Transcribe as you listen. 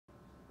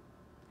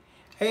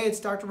Hey,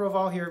 it's Dr.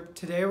 Roval here.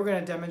 Today we're going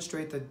to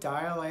demonstrate the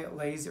Diolite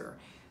laser.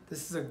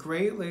 This is a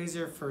great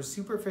laser for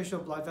superficial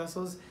blood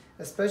vessels,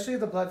 especially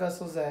the blood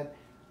vessels that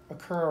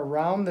occur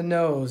around the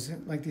nose,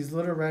 like these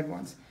little red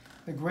ones.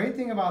 The great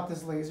thing about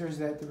this laser is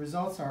that the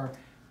results are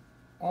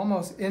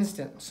almost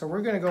instant. So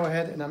we're going to go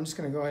ahead and I'm just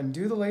going to go ahead and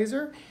do the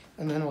laser,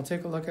 and then we'll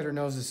take a look at her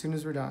nose as soon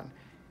as we're done.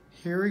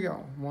 Here we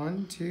go.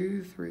 1,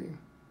 2, 3.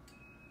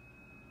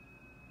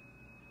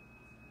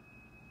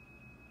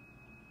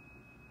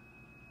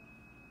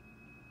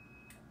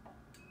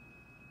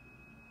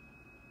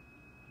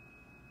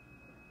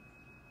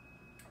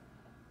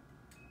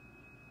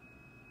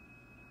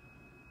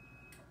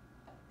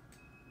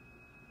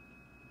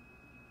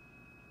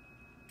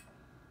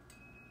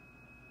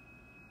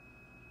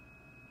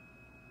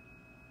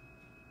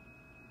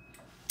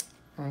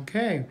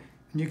 Okay,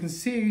 and you can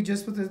see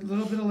just with a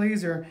little bit of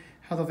laser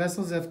how the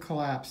vessels have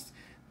collapsed.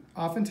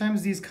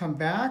 Oftentimes these come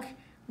back.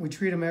 We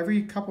treat them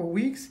every couple of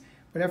weeks,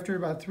 but after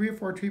about 3 or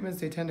 4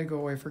 treatments, they tend to go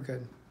away for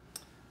good.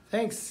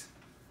 Thanks.